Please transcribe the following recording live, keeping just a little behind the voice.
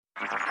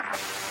HT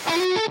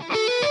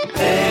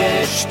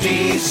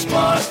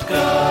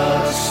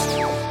Smartcast.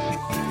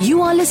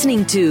 You are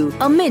listening to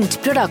a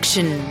Mint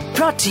production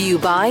brought to you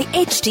by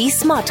HT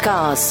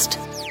Smartcast.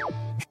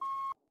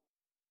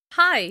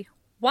 Hi,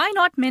 Why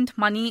Not Mint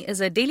Money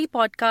is a daily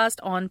podcast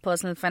on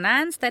personal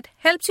finance that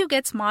helps you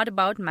get smart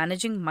about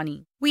managing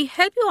money. We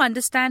help you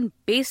understand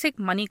basic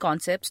money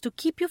concepts to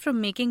keep you from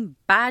making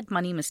bad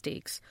money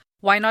mistakes.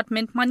 Why Not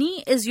Mint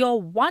Money is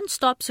your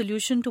one-stop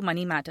solution to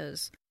money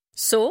matters.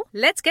 So,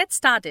 let's get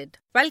started.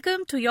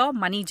 Welcome to your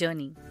money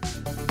journey.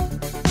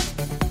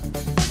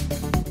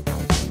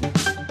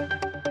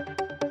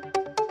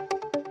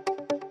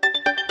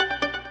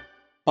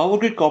 Power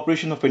Grid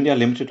Corporation of India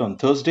Limited on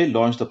Thursday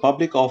launched the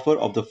public offer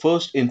of the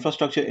first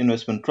infrastructure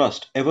investment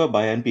trust ever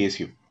by an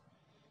PSU.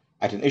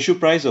 At an issue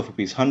price of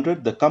Rs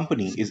 100, the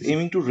company is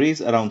aiming to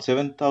raise around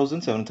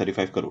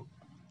 7,735 crore.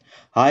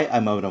 Hi,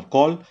 I'm Avinav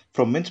Kaul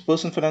from Mint's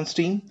Personal Finance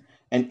team,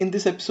 and in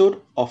this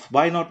episode of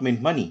Why Not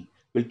Mint Money,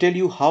 we'll tell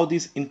you how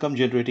these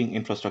income-generating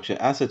infrastructure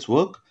assets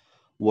work,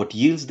 what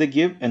yields they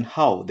give, and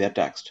how they are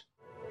taxed.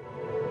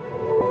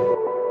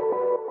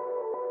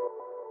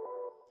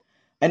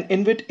 An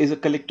InvIT is a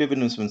collective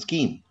investment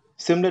scheme,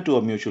 similar to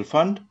a mutual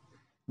fund,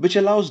 which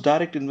allows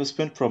direct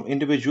investment from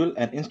individual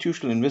and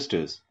institutional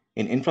investors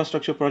in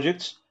infrastructure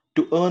projects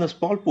to earn a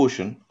small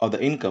portion of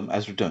the income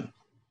as return.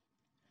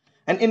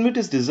 An InvIT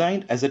is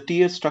designed as a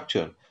tiered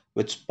structure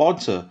with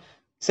sponsor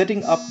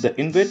setting up the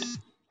InvIT,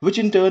 which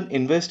in turn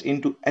invest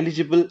into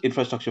eligible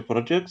infrastructure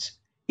projects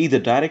either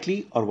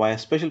directly or via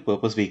special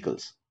purpose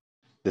vehicles.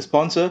 The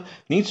sponsor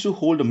needs to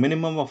hold a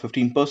minimum of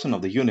 15%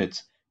 of the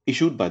units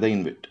issued by the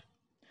InvIT.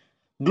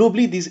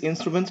 Globally, these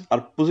instruments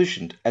are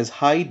positioned as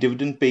high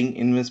dividend paying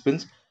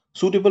investments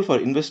suitable for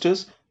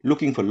investors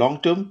looking for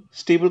long-term,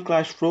 stable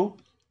cash flow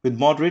with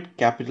moderate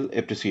capital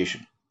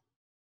appreciation.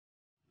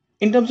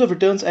 In terms of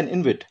returns, an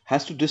InvIT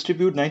has to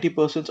distribute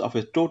 90% of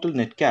its total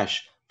net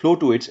cash flow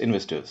to its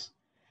investors.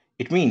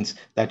 It means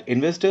that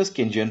investors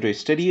can generate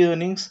steady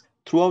earnings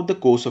throughout the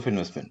course of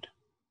investment.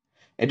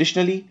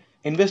 Additionally,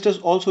 investors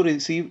also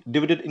receive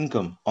dividend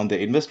income on their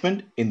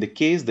investment in the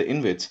case the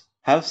InvITs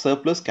have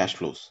surplus cash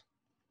flows.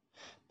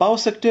 Power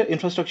Sector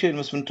Infrastructure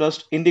Investment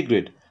Trust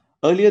IndiGrid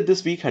earlier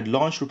this week had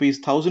launched Rs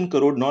 1,000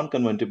 crore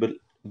non-convertible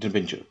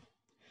debenture.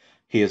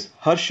 Here's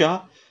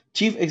Harsha,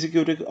 Chief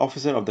Executive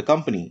Officer of the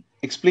company,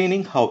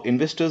 explaining how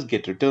investors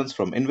get returns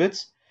from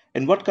InvITs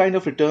and what kind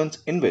of returns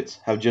InvITs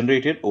have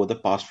generated over the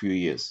past few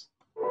years.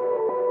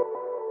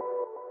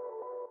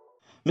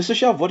 Mr.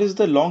 Shah, what is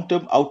the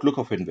long-term outlook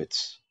of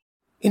InvITs?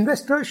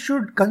 Investors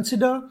should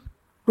consider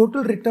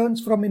total returns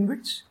from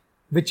InvITs,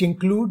 which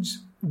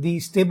includes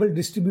the stable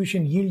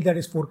distribution yield that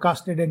is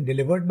forecasted and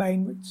delivered by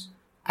InvITs,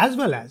 as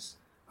well as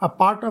a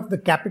part of the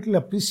capital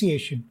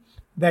appreciation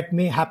that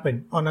may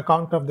happen on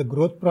account of the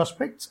growth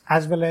prospects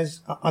as well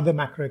as other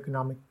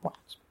macroeconomic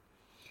points.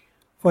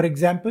 For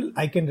example,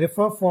 I can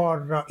refer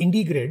for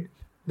IndiGrid,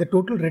 the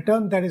total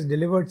return that is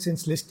delivered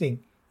since listing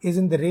is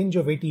in the range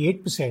of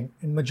 88%,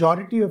 and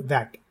majority of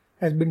that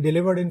has been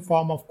delivered in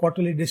form of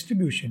quarterly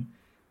distribution,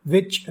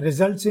 which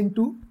results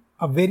into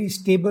a very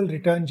stable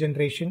return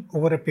generation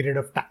over a period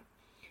of time.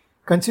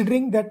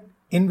 Considering that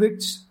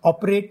InvITs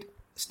operate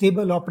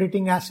stable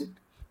operating asset,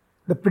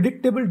 the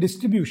predictable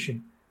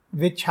distribution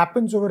which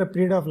happens over a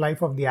period of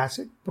life of the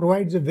asset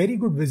provides a very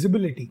good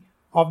visibility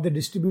of the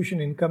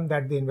distribution income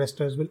that the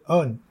investors will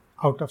earn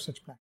out of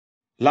such plan.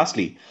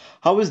 Lastly,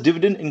 how is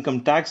dividend income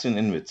taxed in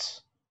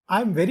InvITs?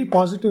 I'm very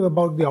positive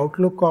about the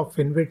outlook of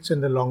InvITs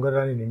in the longer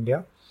run in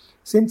India.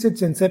 Since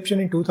its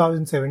inception in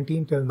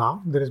 2017 till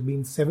now, there has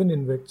been 7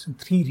 InvITs and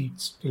 3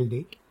 REITs till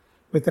date,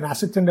 with an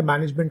assets under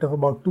management of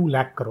about 2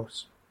 lakh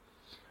crores.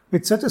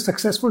 With such a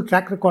successful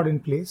track record in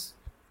place,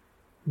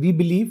 we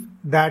believe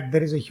that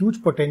there is a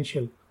huge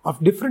potential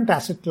of different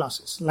asset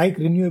classes like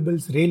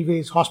renewables,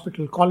 railways,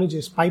 hospital,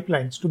 colleges,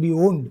 pipelines to be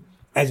owned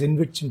as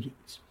InvITs and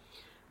REITs.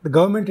 The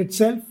government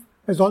itself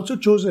has also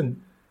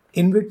chosen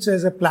InvITs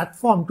as a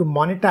platform to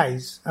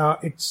monetize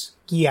its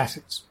key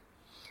assets.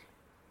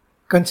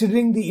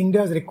 Considering the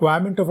India's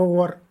requirement of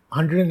over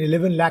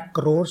 111 lakh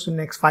crores in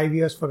the next 5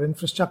 years for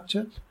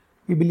infrastructure,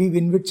 we believe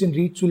InvITs and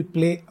REITs will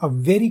play a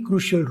very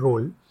crucial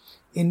role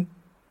in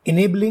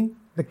enabling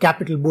the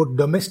capital, both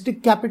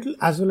domestic capital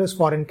as well as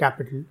foreign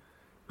capital,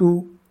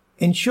 to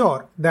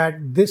ensure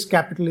that this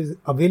capital is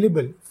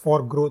available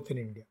for growth in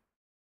India.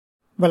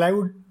 Well, I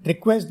would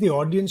request the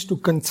audience to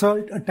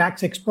consult a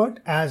tax expert,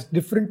 as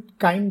different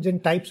kinds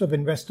and types of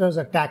investors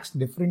are taxed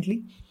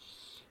differently.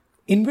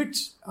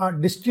 InvITs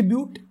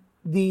distribute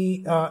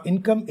the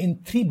income in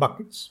 3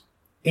 buckets: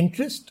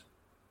 interest,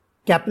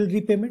 capital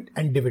repayment,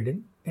 and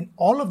dividend. And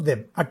all of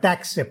them are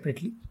taxed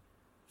separately.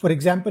 For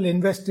example,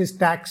 interest is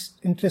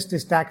taxed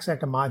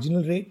at a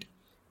marginal rate.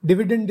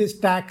 Dividend is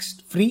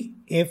taxed free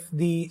if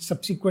the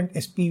subsequent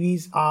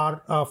SPVs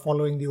are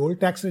following the old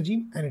tax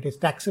regime, and it is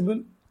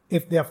taxable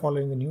if they are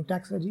following the new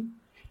tax regime.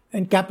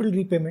 And capital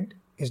repayment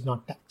is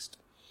not taxed.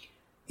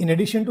 In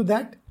addition to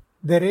that,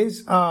 there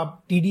is a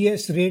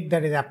TDS rate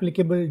that is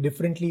applicable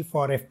differently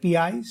for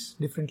FPIs,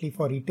 differently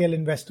for retail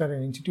investor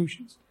and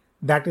institutions,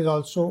 that is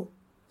also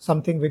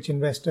something which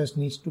investors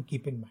need to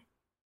keep in mind.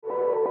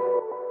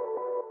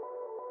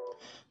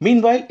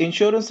 Meanwhile,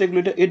 insurance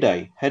regulator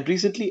IRDAI had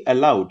recently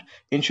allowed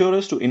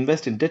insurers to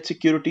invest in debt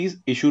securities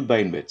issued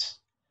by InvITs.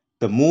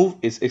 The move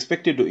is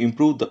expected to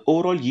improve the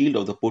overall yield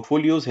of the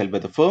portfolios held by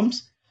the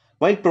firms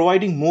while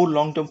providing more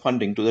long-term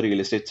funding to the real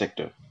estate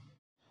sector.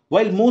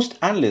 While most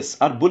analysts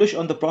are bullish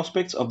on the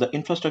prospects of the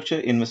infrastructure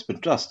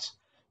investment trusts,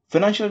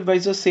 financial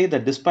advisors say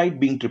that despite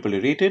being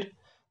AAA rated,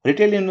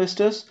 retail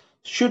investors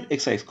should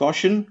exercise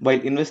caution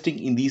while investing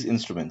in these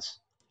instruments.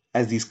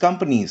 As these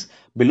companies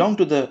belong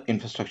to the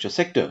infrastructure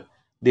sector,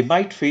 they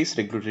might face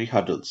regulatory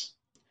hurdles.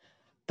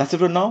 That's it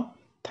for now.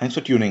 Thanks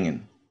for tuning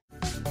in.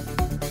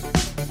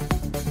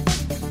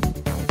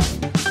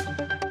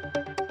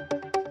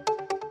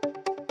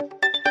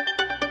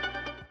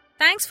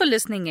 Thanks for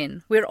listening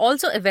in. We're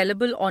also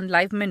available on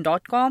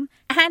livemint.com.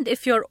 And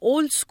if you're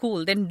old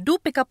school, then do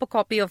pick up a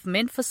copy of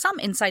Mint for some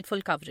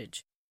insightful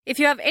coverage. If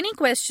you have any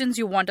questions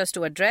you want us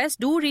to address,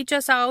 do reach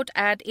us out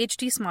at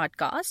HT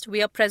Smartcast.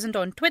 We are present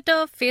on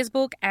Twitter,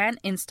 Facebook,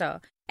 and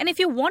Insta. And if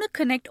you want to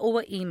connect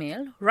over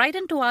email, write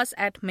into us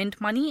at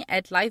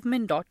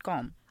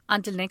mintmoney@livemint.com.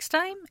 Until next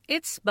time,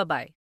 it's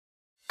bye-bye.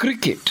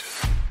 Cricket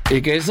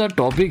एक ऐसा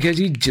topic है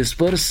जी जिस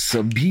पर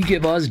सभी के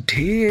पास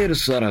ढेर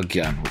सारा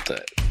ज्ञान होता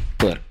है,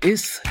 पर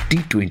इस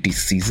T20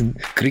 सीजन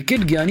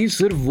क्रिकेट ज्ञानी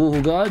सिर्फ वो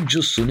होगा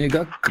जो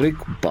सुनेगा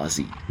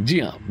क्रिकबाजी। जी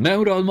हाँ, मैं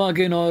हूँ राहुल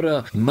मार्किन और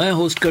मैं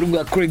होस्ट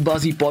करूंगा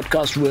Cricbaazi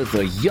podcast with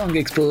young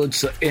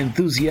experts,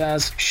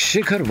 enthusiast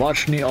शिखर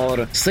वाचने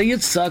और Syed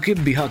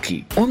Saqib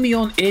बिहाकी, only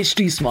on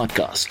HT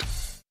Smartcast.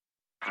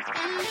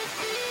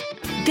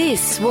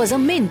 This was a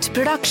Mint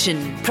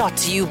production brought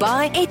to you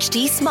by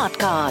HT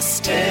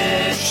Smartcast.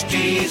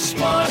 HT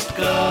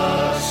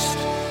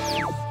Smartcast.